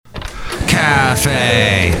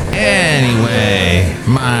Cafe. Anyway,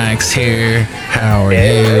 Mike's here. How are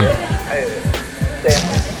you?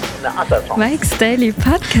 Mike's Daily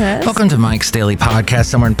Podcast. Welcome to Mike's Daily Podcast,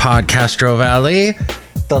 somewhere in Podcastro Valley,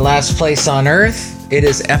 the last place on earth. It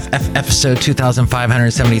is episode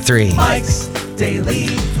 2573. Mike's Daily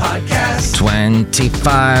Podcast.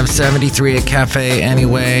 2573 at Cafe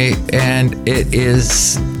Anyway, and it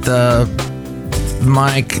is the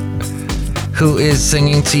Mike who is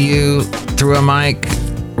singing to you through a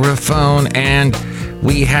microphone, and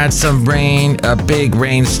we had some rain. A big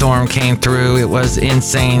rainstorm came through. It was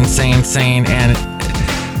insane, and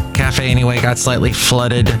Cafe Anyway got slightly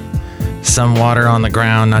flooded. Some water on the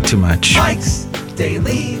ground, not too much. Mike's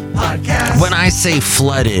Daily Podcast. When I say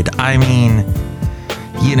flooded, I mean,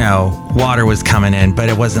 you know, water was coming in, but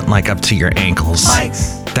it wasn't like up to your ankles.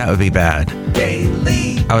 Mike's That would be bad.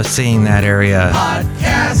 Daily I was seeing that area,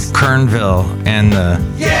 Podcast. Kernville and the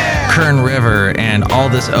Kern River, and all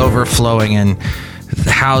this overflowing, and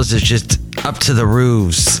the houses just up to the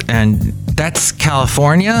roofs. And that's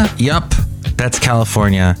California? Yup, that's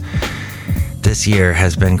California. This year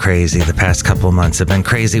has been crazy. The past couple of months have been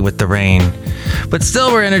crazy with the rain. But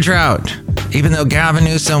still, we're in a drought. Even though Gavin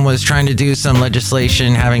Newsom was trying to do some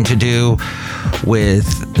legislation having to do with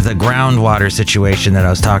the groundwater situation that I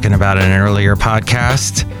was talking about in an earlier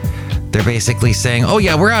podcast, they're basically saying, oh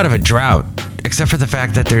yeah, we're out of a drought, except for the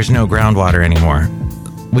fact that there's no groundwater anymore.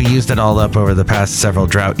 We used it all up over the past several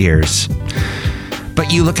drought years.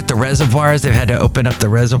 But you look at the reservoirs, they've had to open up the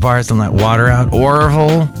reservoirs and let water out.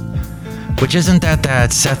 Oroville, which isn't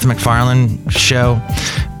that Seth MacFarlane show,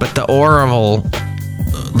 but the Oroville,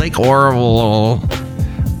 Lake Orville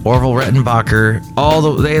Rettenbacher,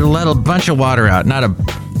 they let a bunch of water out.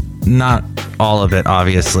 Not all of it,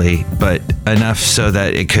 obviously, but enough so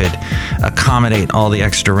that it could accommodate all the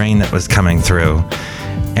extra rain that was coming through.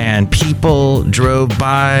 And people drove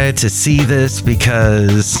by to see this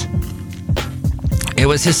because it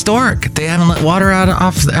was historic. They haven't let water out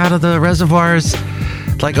of the reservoirs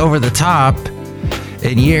like over the top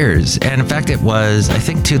in years. And in fact, it was, I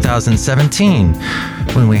think, 2017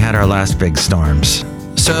 when we had our last big storms.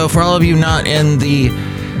 So for all of you not in the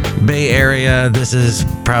Bay Area, this is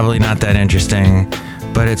probably not that interesting,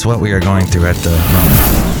 but it's what we are going through at the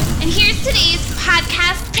moment. And here's today's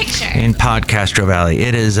podcast picture. In Podcastro Valley.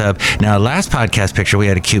 It is now, last podcast picture, we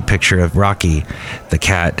had a cute picture of Rocky, the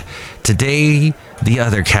cat. Today, the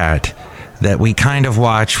other cat that we kind of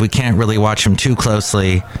watch. We can't really watch him too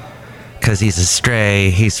closely because he's a stray,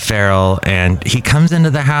 he's feral, and he comes into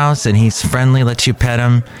the house and he's friendly, lets you pet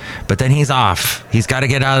him, but then he's off. He's got to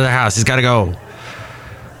get out of the house. He's got to go.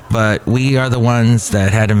 But we are the ones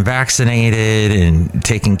that had him vaccinated and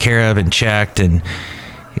taken care of and checked, and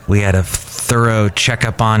we had a thorough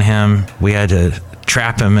checkup on him. We had to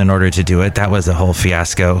trap him in order to do it. That was a whole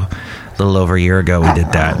fiasco. A little over a year ago we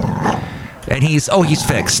did that. And he's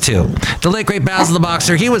fixed too. The late great Basil the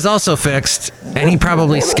Boxer, he was also fixed, and he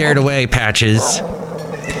probably scared away Patches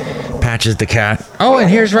the cat. Oh, and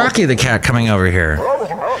here's Rocky the cat coming over here.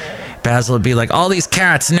 Basil would be like, all these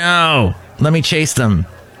cats, no, let me chase them.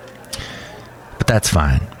 But that's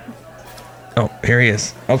fine. Oh, here he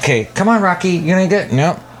is. Okay, come on, Rocky, you gonna get?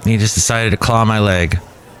 Nope. He just decided to claw my leg.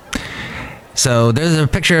 So there's a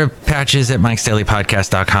picture of Patches at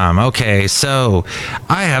mikesdailypodcast.com. Okay, so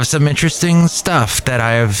I have some interesting stuff that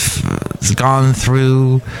I've gone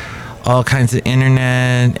through, all kinds of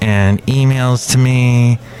internet and emails to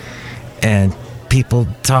me and people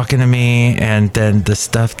talking to me, and then the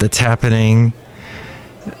stuff that's happening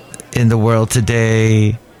in the world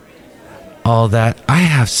today, all that. I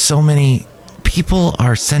have so many people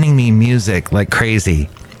are sending me music like crazy.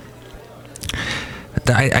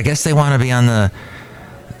 I guess they want to be on the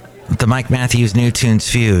Mike Matthews New Tunes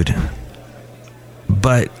feud,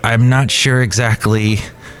 but I'm not sure exactly.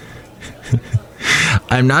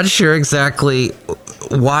 I'm not sure exactly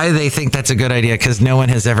why they think that's a good idea, because no one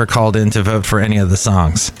has ever called in to vote for any of the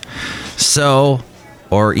songs,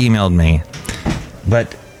 or emailed me.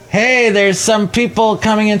 But hey, there's some people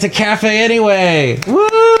coming into Cafe Anyway.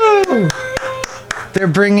 Woo! They're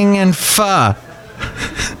bringing in pho.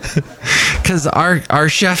 Because our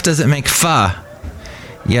chef doesn't make pho.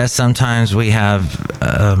 Yes, sometimes we have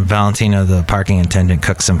Valentino, the parking attendant,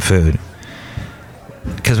 cook some food.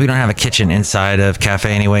 Because we don't have a kitchen inside of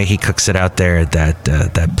Cafe Anyway. He cooks it out there at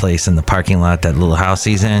that place in the parking lot, that little house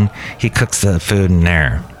he's in. He cooks the food in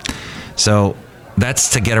there. So that's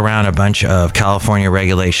to get around a bunch of California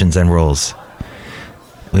regulations and rules.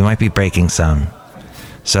 We might be breaking some.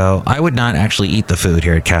 So I would not actually eat the food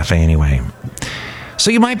here at Cafe Anyway. So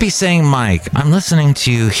you might be saying, Mike, I'm listening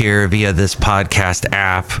to you here via this podcast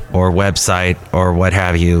app or website or what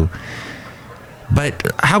have you,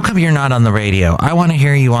 but how come you're not on the radio? I want to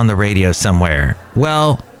hear you on the radio somewhere.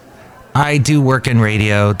 Well, I do work in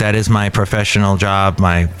radio. That is my professional job,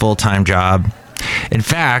 my full-time job. In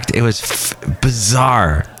fact, it was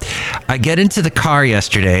bizarre. I get into the car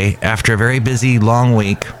yesterday after a very busy, long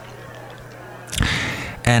week,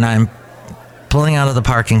 and I'm pulling out of the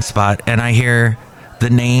parking spot, and I hear the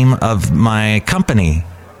name of my company,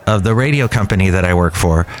 of the radio company that I work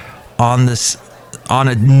for, on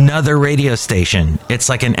another radio station. It's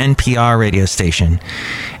like an NPR radio station,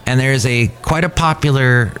 and there's quite a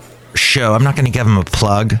popular show. I'm not going to give them a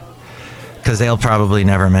plug because they'll probably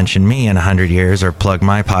never mention me in 100 years or plug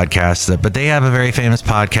my podcast, but they have a very famous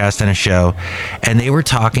podcast and a show, and they were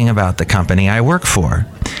talking about the company I work for.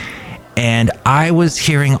 And I was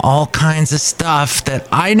hearing all kinds of stuff that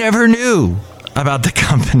I never knew about the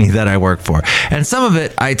company that I work for. And some of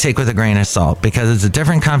it I take with a grain of salt because it's a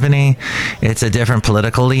different company. It's a different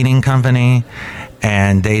political leaning company.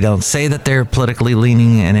 And they don't say that they're politically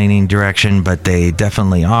leaning in any direction, but they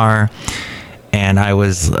definitely are. And I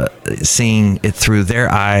was seeing it through their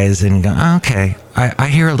eyes and go, okay, I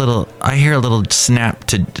hear a little snap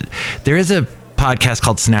to. There is a podcast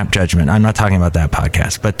called Snap Judgment. I'm not talking about that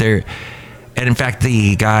podcast, but and in fact,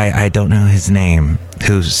 the guy, I don't know his name,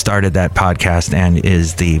 who started that podcast and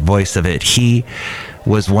is the voice of it, he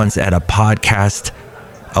was once at a podcast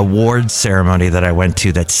awards ceremony that I went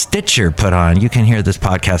to that Stitcher put on. You can hear this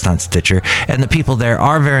podcast on Stitcher, and the people there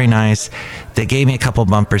are very nice. They gave me a couple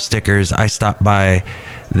bumper stickers. I stopped by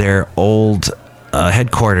their old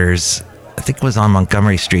headquarters. I think it was on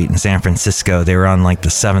Montgomery Street in San Francisco. They were on like the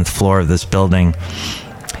 7th floor of this building,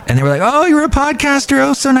 and they were like, "Oh, you're a podcaster.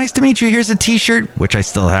 Oh, so nice to meet you. Here's a t-shirt," which I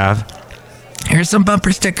still have. "Here's some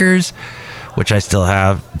bumper stickers," which I still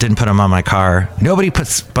have. Didn't put them on my car. Nobody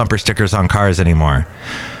puts bumper stickers on cars anymore,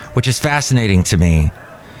 which is fascinating to me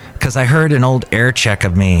because I heard an old air check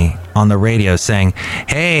of me on the radio saying,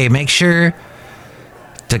 "Hey, make sure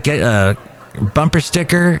to get a bumper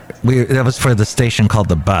sticker." That was for the station called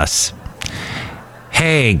The Bus.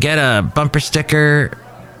 "Hey, get a bumper sticker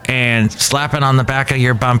and slap it on the back of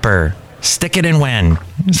your bumper. Stick it and win."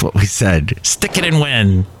 That's what we said. Stick it and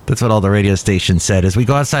win. That's what all the radio stations said. As we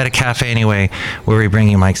go outside a cafe anyway, where we bring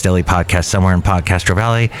you Mike's Daily Podcast somewhere in Podcastro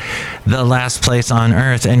Valley, the last place on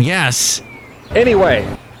earth. And yes, anyway,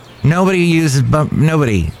 nobody uses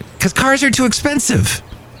nobody, because cars are too expensive.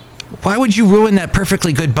 Why would you ruin that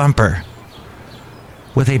perfectly good bumper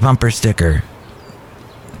with a bumper sticker?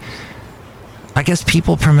 I guess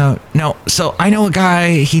people promote. No, so I know a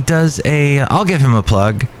guy, he does I'll give him a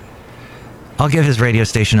plug. I'll give his radio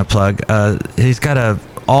station a plug. He's got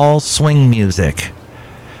all swing music.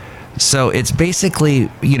 So it's basically,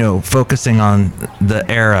 focusing on the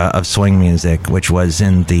era of swing music, which was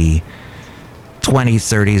in the 20s,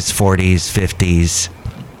 30s, 40s, 50s.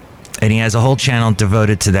 And he has a whole channel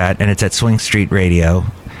devoted to that, and it's at Swing Street Radio.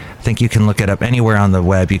 I think you can look it up anywhere on the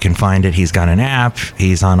web. You can find it. He's got an app.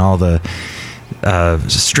 He's on all the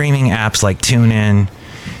streaming apps like TuneIn.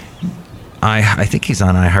 I think he's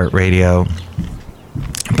on iHeartRadio.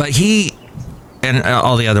 But he and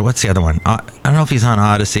all the other, what's the other one? I don't know if he's on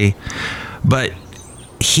Odyssey, but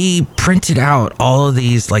he printed out all of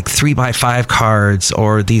these like 3x5 cards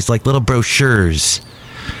or these like little brochures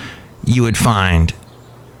you would find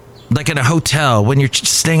like in a hotel when you're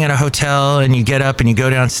staying at a hotel and you get up and you go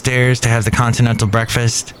downstairs to have the continental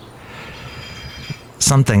breakfast.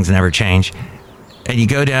 Some things never change. And you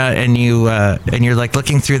go down and you're like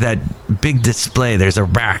looking through that big display. There's a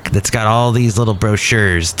rack that's got all these little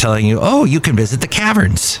brochures telling you, oh, you can visit the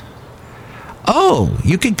caverns. Oh,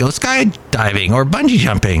 you could go skydiving or bungee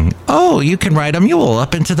jumping. Oh, you can ride a mule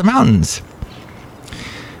up into the mountains.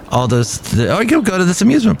 All those, you can go to this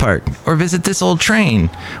amusement park or visit this old train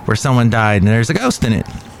where someone died and there's a ghost in it.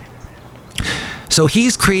 So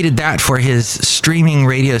he's created that for his streaming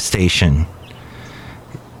radio station.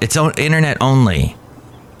 It's internet only.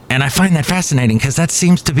 And I find that fascinating because that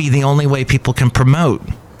seems to be the only way people can promote.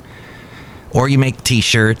 Or you make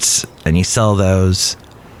t-shirts and you sell those.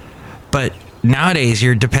 But nowadays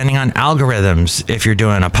you're depending on algorithms. If you're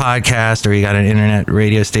doing a podcast or you got an internet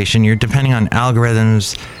radio station, you're depending on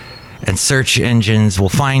algorithms, and search engines will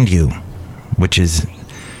find you,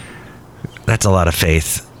 that's a lot of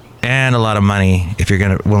faith and a lot of money if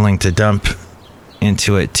you're willing to dump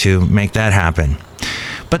into it to make that happen.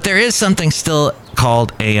 But there is something still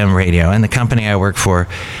called AM radio, and the company I work for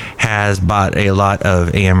has bought a lot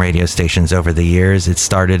of AM radio stations over the years. It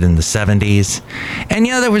started in the 70s. And,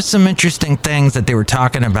 there was some interesting things that they were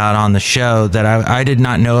talking about on the show that I did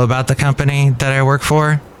not know about the company that I work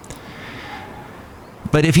for.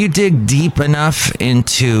 But if you dig deep enough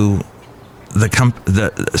into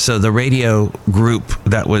the radio group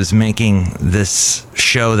that was making this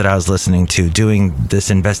show that I was listening to, doing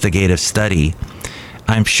this investigative study,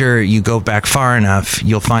 I'm sure you go back far enough,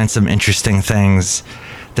 you'll find some interesting things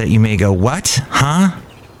that you may go, what? Huh?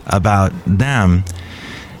 About them.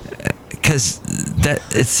 Because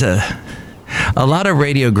it's a lot of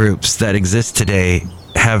radio groups that exist today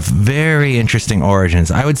have very interesting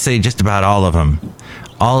origins. I would say just about all of them.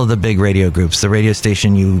 All of the big radio groups, the radio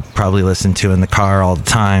station you probably listen to in the car all the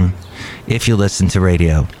time, if you listen to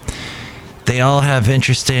radio, they all have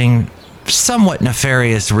interesting, somewhat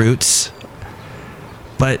nefarious roots.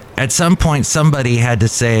 But at some point, somebody had to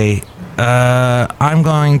say, I'm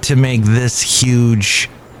going to make this huge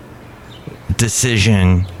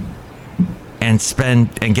decision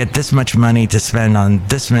and get this much money to spend on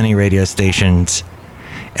this many radio stations.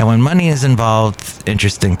 And when money is involved,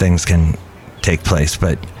 interesting things can take place,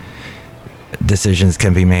 but decisions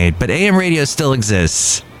can be made. But AM radio still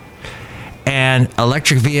exists, and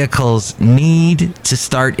electric vehicles need to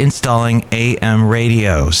start installing AM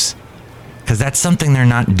radios, because that's something they're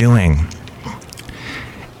not doing.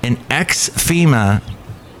 An ex-FEMA,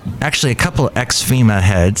 actually a couple of ex-FEMA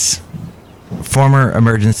heads, former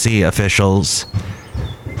emergency officials,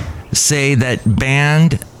 say that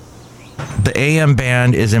the AM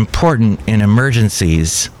band is important in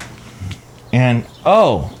emergencies. And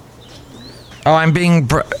I'm being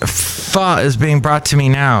pho is being brought to me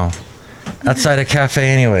now, outside a cafe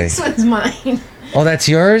anyway. This one's mine. Oh, that's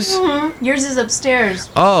yours? Mm-hmm. Yours is upstairs.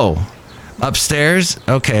 Oh, upstairs?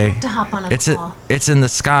 Okay. To hop on a call. It's in the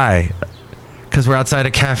sky, because we're outside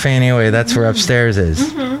a cafe anyway. That's where upstairs is.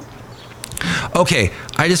 Mm-hmm. Okay,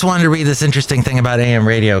 I just wanted to read this interesting thing about AM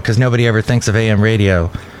radio, because nobody ever thinks of AM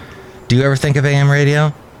radio. Do you ever think of AM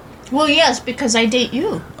radio? Well, yes, because I date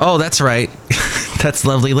you. Oh, that's right. That's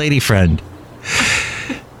lovely lady friend.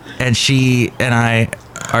 And she and I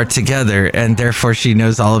are together, and therefore she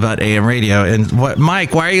knows all about AM radio. And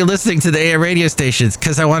Mike, why are you listening to the AM radio stations?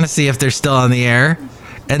 Because I want to see if they're still on the air.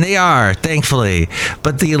 And they are, thankfully.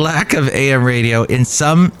 But the lack of AM radio in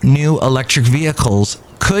some new electric vehicles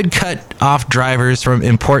could cut off drivers from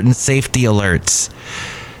important safety alerts,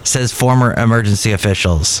 says former emergency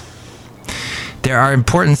officials. There are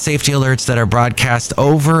important safety alerts that are broadcast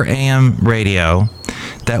over AM radio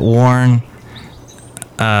that warn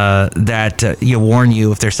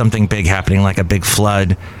you if there's something big happening, like a big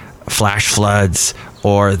flood, flash floods,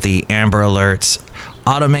 or the Amber Alerts.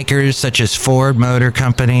 Automakers such as Ford Motor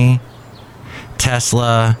Company,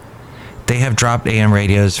 Tesla, they have dropped AM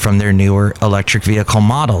radios from their newer electric vehicle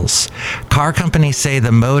models. Car companies say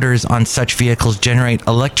the motors on such vehicles generate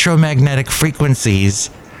electromagnetic frequencies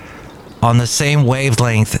on the same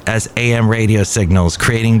wavelength as AM radio signals,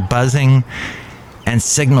 creating buzzing and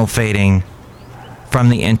signal fading from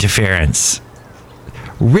the interference.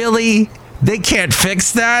 Really? They can't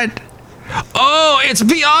fix that? Oh, it's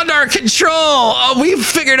beyond our control. Oh, we've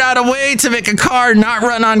figured out a way to make a car not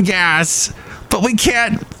run on gas, but we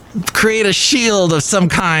can't create a shield of some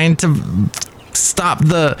kind to stop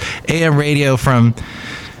the AM radio from...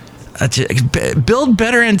 build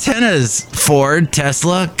better antennas, Ford,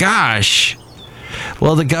 Tesla. Gosh.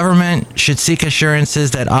 Well, the government should seek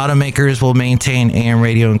assurances that automakers will maintain AM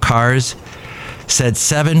radio in cars, said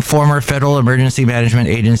 7 former Federal Emergency Management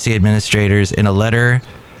Agency administrators in a letter.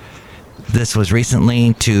 This was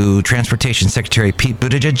recently to Transportation Secretary Pete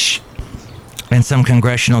Buttigieg and some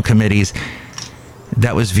congressional committees.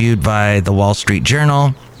 That was viewed by the Wall Street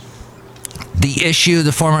Journal. The issue,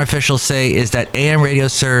 the former officials say, is that AM radio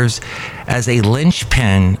serves as a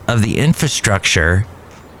linchpin of the infrastructure.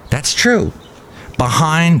 That's true.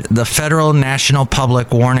 Behind the Federal National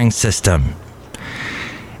Public Warning System.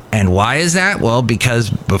 And why is that? Well, because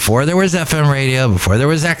before there was FM radio, before there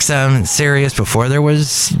was XM, Sirius, before there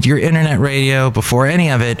was your internet radio, before any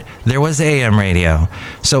of it, there was AM radio.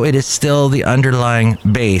 So it is still the underlying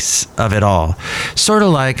base of it all. Sort of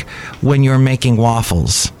like when you're making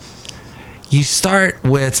waffles. You start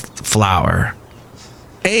with flour.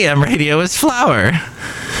 AM radio is flour.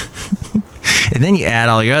 And then you add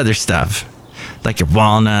all your other stuff, like your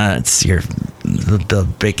walnuts, the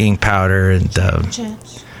baking powder, and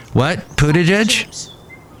Chips. What? Buttigieg? Chips.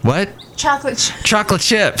 What? Chocolate chips. Chocolate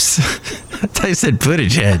chips. I thought you said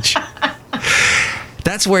Buttigieg.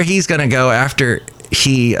 That's where he's going to go after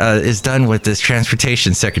he is done with this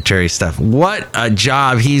transportation secretary stuff. What a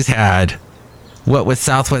job he's had. What with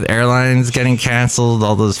Southwest Airlines getting canceled,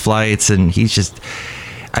 all those flights, and he's just,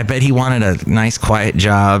 I bet he wanted a nice quiet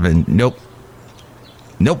job, and nope.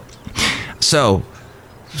 So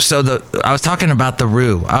I was talking about the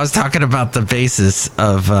RU. I was talking about the basis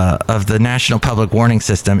of the National Public Warning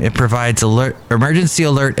System. It provides emergency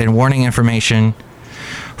alert and warning information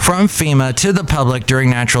from FEMA to the public during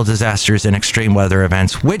natural disasters and extreme weather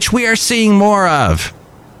events, which we are seeing more of.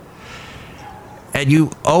 And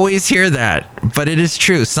you always hear that, but it is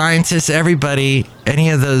true. Scientists, everybody, any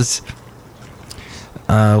of those,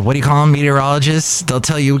 what do you call them, meteorologists, they'll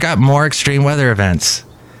tell you we got more extreme weather events.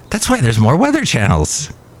 That's why there's more weather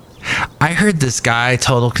channels. I heard this guy,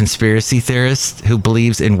 total conspiracy theorist, who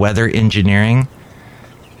believes in weather engineering.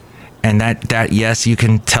 And that yes, you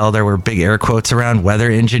can tell there were big air quotes around weather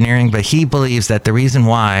engineering, but he believes that the reason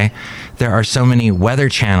why there are so many weather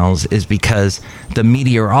channels is because the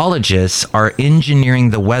meteorologists are engineering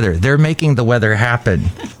the weather. They're making the weather happen,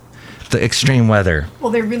 the extreme weather.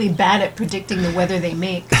 Well, they're really bad at predicting the weather they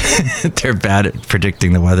make. They're bad at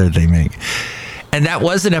predicting the weather they make. And that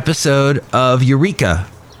was an episode of Eureka,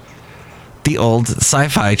 the old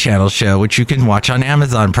Sci-Fi Channel show, which you can watch on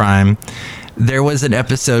Amazon Prime. There was an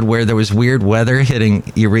episode where there was weird weather hitting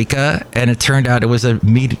Eureka, and it turned out it was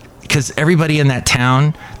because everybody in that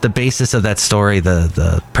town, the basis of that story,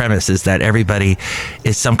 the premise is that everybody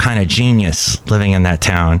is some kind of genius living in that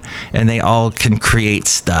town, and they all can create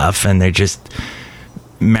stuff, and they're just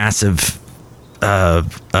massive.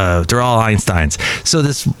 They're all Einsteins. So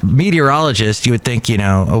this meteorologist, you would think,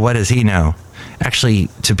 what does he know? Actually,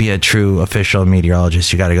 to be a true official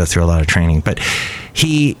meteorologist, you got to go through a lot of training. But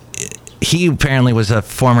he apparently was a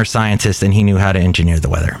former scientist, and he knew how to engineer the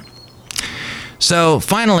weather. So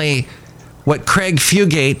finally, what Craig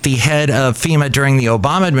Fugate, the head of FEMA during the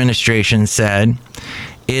Obama administration, said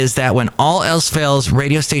is that when all else fails,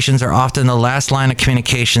 radio stations are often the last line of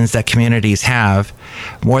communications that communities have.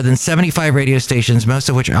 More than 75 radio stations, most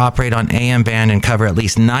of which operate on AM band and cover at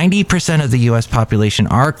least 90% of the U.S. population,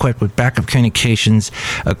 are equipped with backup communications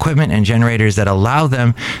equipment and generators that allow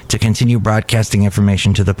them to continue broadcasting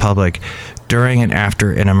information to the public during and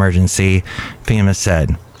after an emergency, FEMA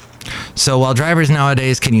said. So while drivers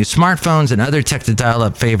nowadays can use smartphones and other tech to dial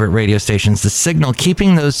up favorite radio stations, the signal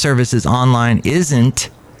keeping those services online isn't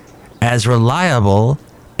as reliable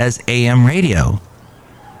as AM radio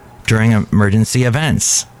during emergency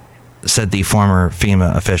events, said the former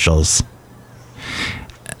FEMA officials.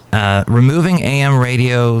 Removing AM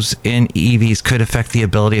radios in EVs could affect the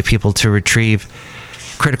ability of people to retrieve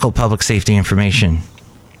critical public safety information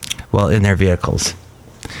while in their vehicles.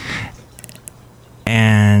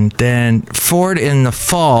 And then Ford in the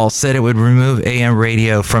fall said it would remove AM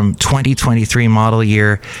radio from 2023 model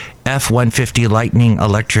year F-150 Lightning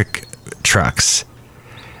electric trucks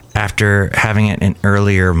after having it in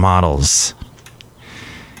earlier models.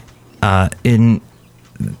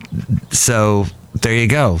 So there you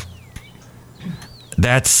go.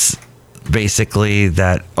 That's basically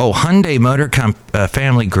that. Oh, Hyundai Motor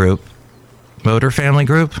Family Group,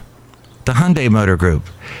 the Hyundai Motor Group,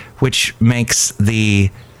 which makes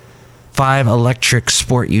the 5 electric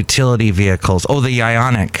sport utility vehicles. Oh, the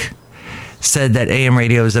Ioniq, said that AM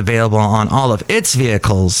radio is available on all of its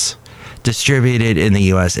vehicles distributed in the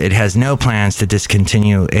U.S. It has no plans to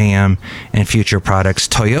discontinue AM in future products.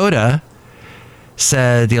 Toyota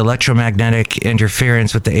said the electromagnetic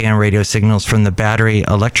interference with the AM radio signals from the battery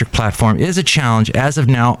electric platform is a challenge. As of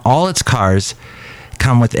now, all its cars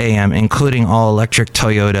come with AM, including all electric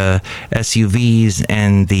Toyota SUVs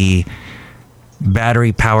and the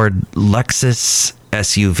battery-powered Lexus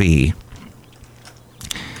SUV.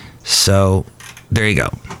 So there you go.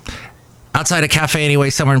 Outside a cafe anyway,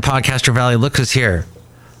 somewhere in Podcaster Valley. Look who's here.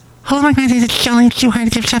 Hello, my name is Chely Shoehart,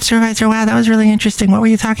 gift shop supervisor. Wow, that was really interesting. What were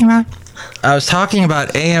you talking about? I was talking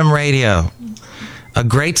about AM radio, a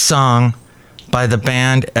great song by the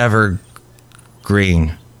band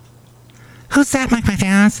Evergreen. Who's that, Mike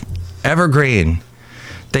McDonald's? Evergreen.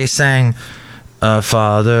 They sang, "A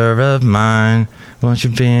father of mine, won't you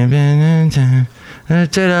be in time?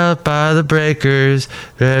 Lifted up by the breakers,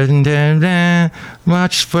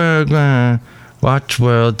 watch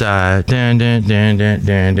world die."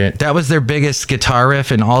 That was their biggest guitar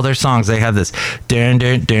riff in all their songs. They have this. That's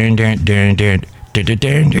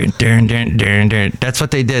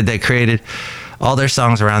what they did. They created all their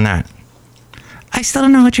songs around that. I still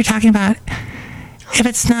don't know what you're talking about. If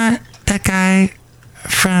it's not that guy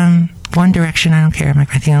from One Direction, I don't care. I'm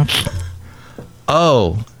like, anything else.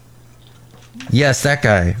 Oh,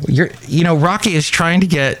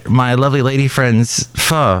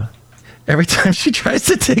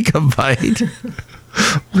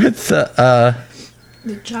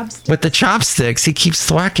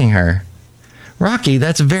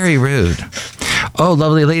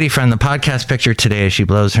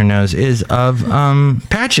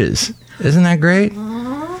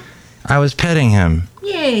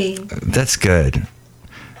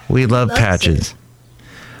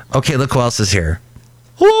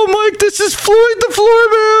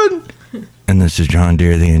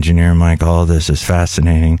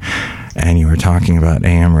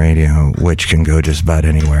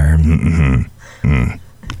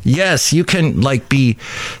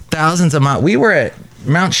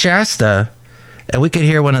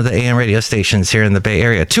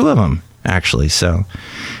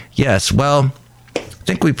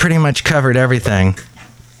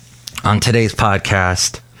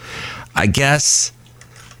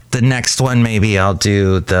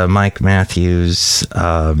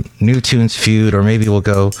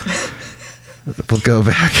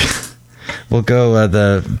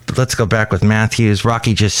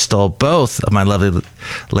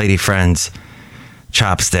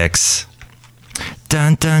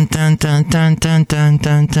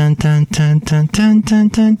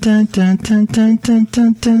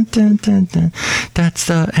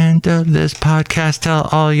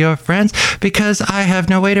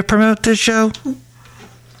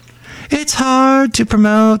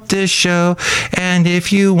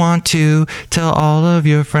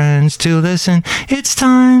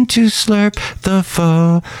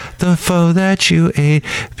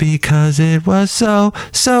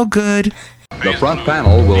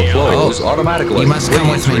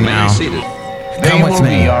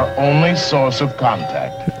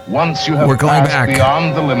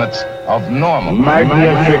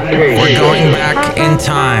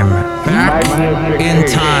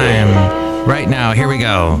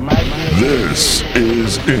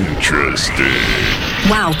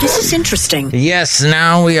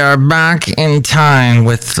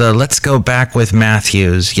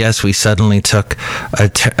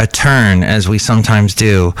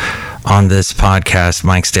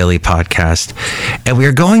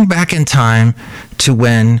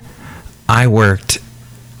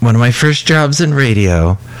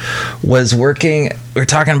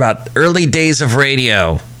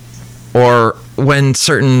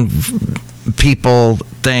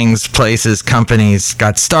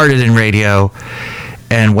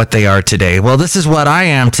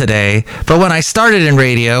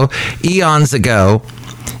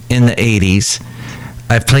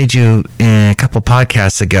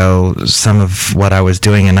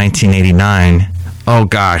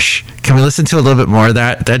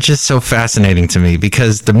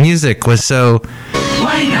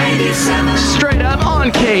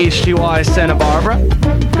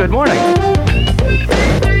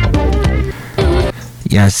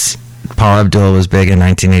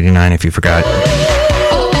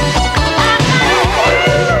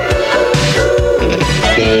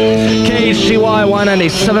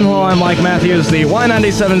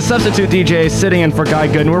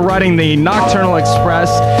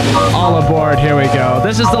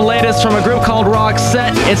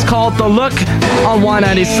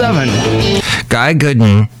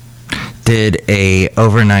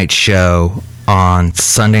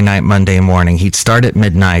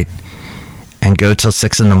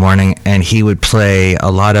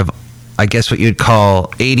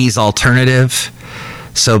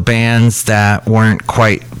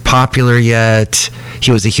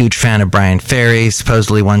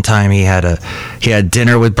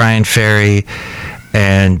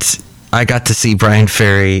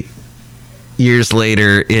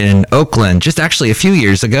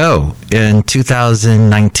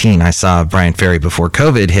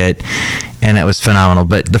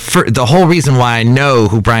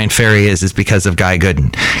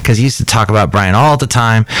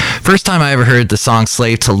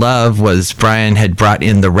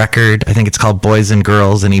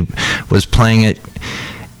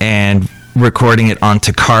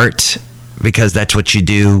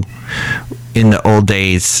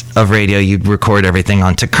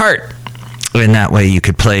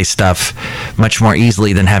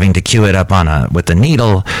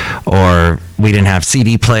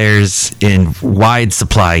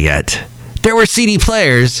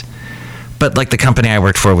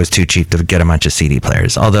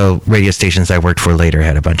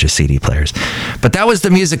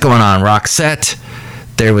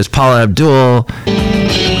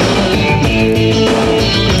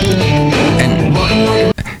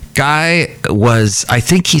 guy I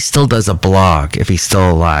think he still does a blog if he's still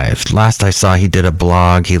alive. Last I saw, he did a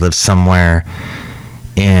blog. He lives somewhere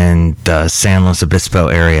in the San Luis Obispo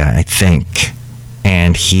area, I think.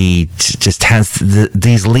 And he just has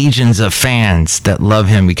these legions of fans that love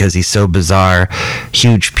him because he's so bizarre.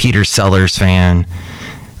 Huge Peter Sellers fan.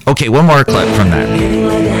 Okay, one more clip from that.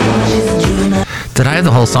 Did I have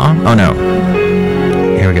the whole song? Oh, no.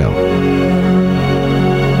 Here we go.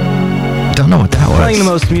 Don't know what that was. Playing the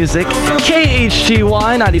most music,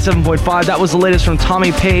 KHTY 97.5. That was the latest from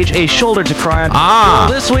Tommy Page, A Shoulder to Cry On. Well,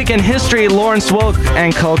 this week in history, Lawrence Welk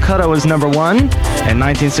and Calcutta was number 1 in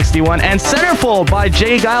 1961, and Centerfold by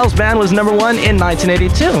Jay Giles Band was number 1 in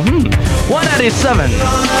 1982. 187.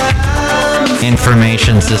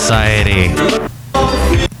 Information Society.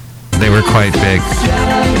 They were quite big.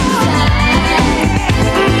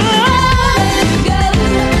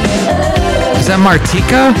 Is that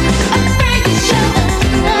Martika?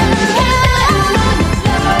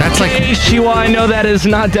 That's like KHTY. No, that is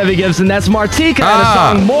not Debbie Gibson. That's Martika. And a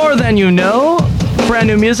song More Than You Know. Brand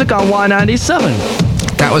new music on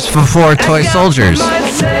Y97. That was before Toy Soldiers.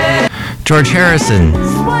 George Harrison.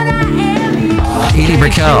 Edie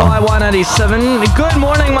Brickell. Y97. Good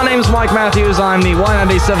morning. My name is Mike Matthews. I'm the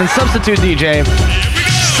Y97 substitute DJ.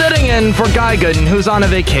 Sitting in for Guy Gooden, who's on a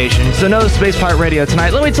vacation, so no Space Pirate Radio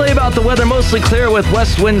tonight. Let me tell you about the weather. Mostly clear with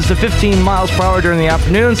west winds to 15 miles per hour during the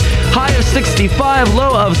afternoons. High of 65,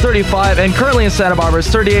 low of 35, and currently in Santa Barbara, it's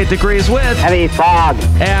 38 degrees with heavy fog.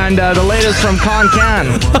 And the latest from Can.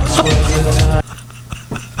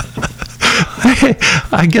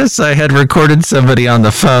 I guess I had recorded somebody on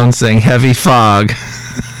the phone saying heavy fog.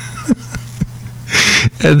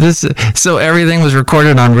 And so everything was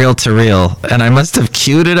recorded on reel-to-reel, and I must have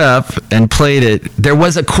queued it up and played it. There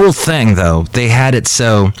was a cool thing, though. They had it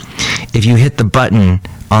so if you hit the button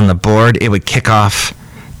on the board, it would kick off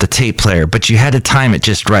the tape player, but you had to time it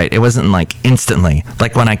just right. It wasn't like instantly,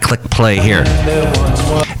 like when I click play here.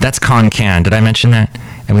 That's Can. Did I mention that?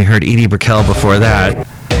 And we heard Edie Brickell before that.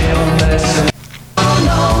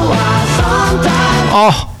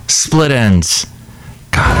 Oh, Split Ends.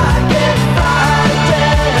 God.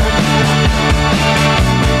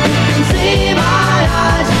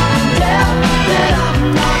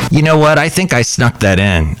 You know what? I think I snuck that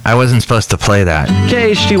in. I wasn't supposed to play that.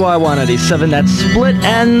 KHTY 187, that Split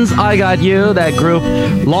Ends, I Got You, that group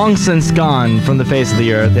long since gone from the face of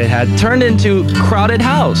the earth. It had turned into Crowded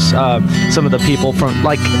House. Some of the people from,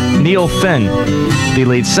 like Neil Finn, the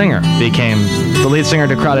lead singer, became the lead singer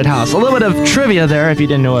to Crowded House. A little bit of trivia there, if you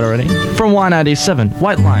didn't know it already, from 197,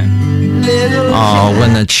 White Line. Oh,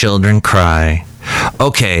 When the Children Cry.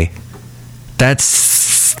 Okay,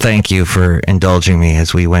 thank you for indulging me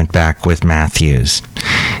as we went back with Matthews.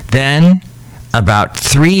 Then, about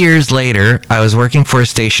 3 years later, I was working for a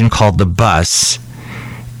station called The Bus,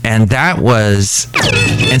 and that was,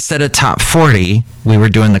 instead of top 40, we were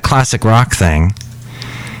doing the classic rock thing.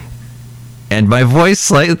 And my voice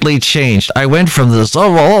slightly changed. I went from this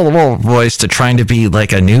voice to trying to be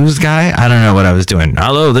like a news guy. I don't know what I was doing.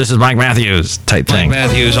 Hello, this is Mike Matthews type thing. Mike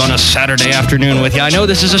Matthews on a Saturday afternoon with you. I know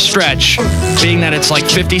this is a stretch, being that it's like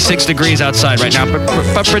 56 degrees outside right now,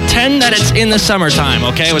 but pretend that it's in the summertime,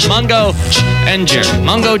 okay? With Mungo and Jerry.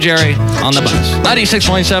 Mungo, Jerry on the bus.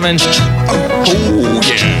 96.7. Oh,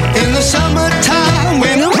 yeah. In the summertime,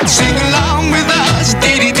 when you sing along with us,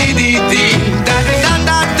 dee-dee-dee-dee-dee,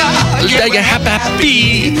 da-da-da-da-da. You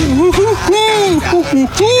happy.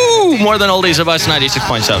 More than oldies of us,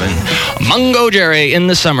 96.7. Mungo Jerry in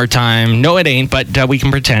the summertime. No, it ain't, but we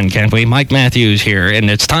can pretend, can't we? Mike Matthews here, and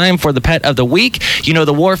it's time for the pet of the week. You know,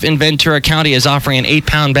 the Wharf in Ventura County is offering an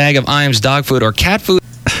 8-pound bag of Iams dog food or cat food.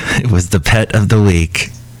 It was the pet of the week.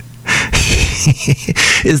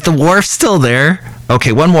 Is the Wharf still there?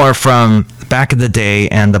 Okay, one more from back in the day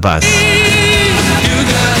and the bus.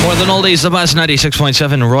 More than oldies, the bus,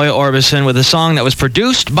 96.7. Roy Orbison with a song that was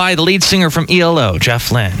produced by the lead singer from ELO,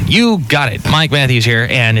 Jeff Lynne. You got it. Mike Matthews here,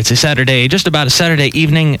 and it's a Saturday, just about a Saturday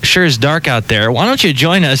evening. Sure is dark out there. Why don't you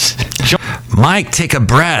join us? Mike, take a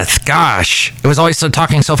breath. Gosh, it was always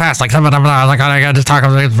talking so fast. Like I got to talk.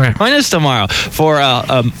 Join us tomorrow for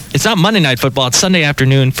it's not Monday Night Football. It's Sunday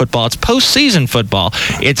afternoon football. It's postseason football.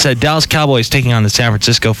 It's Dallas Cowboys taking on the San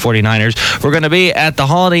Francisco 49ers. We're going to be at the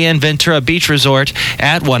Holiday Inn Ventura Beach Resort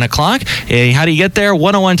at 1 o'clock. How do you get there?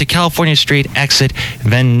 101 to California Street, exit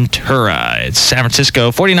Ventura. It's San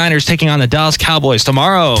Francisco 49ers taking on the Dallas Cowboys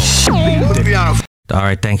tomorrow. All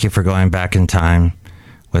right, thank you for going back in time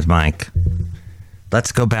with Mike.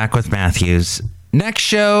 Let's go back with Matthews. Next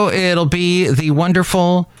show, it'll be the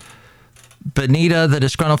wonderful Benita, the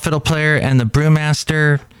Disgruntled Fiddle Player, and the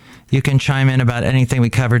Brewmaster. You can chime in about anything we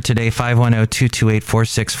covered today,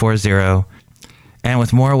 510-228-4640. And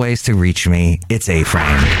with more ways to reach me, it's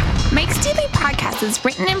A-Frame. Mike's Daily Podcast is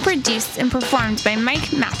written and produced and performed by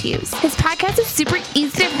Mike Matthews. His podcast is super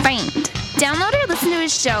easy to find. Download or listen to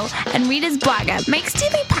his show and read his blog at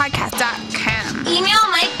mikesdailypodcast.com. Email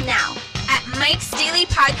Mike now at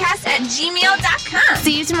mikesdailypodcast@gmail.com.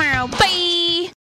 See you tomorrow. Bye!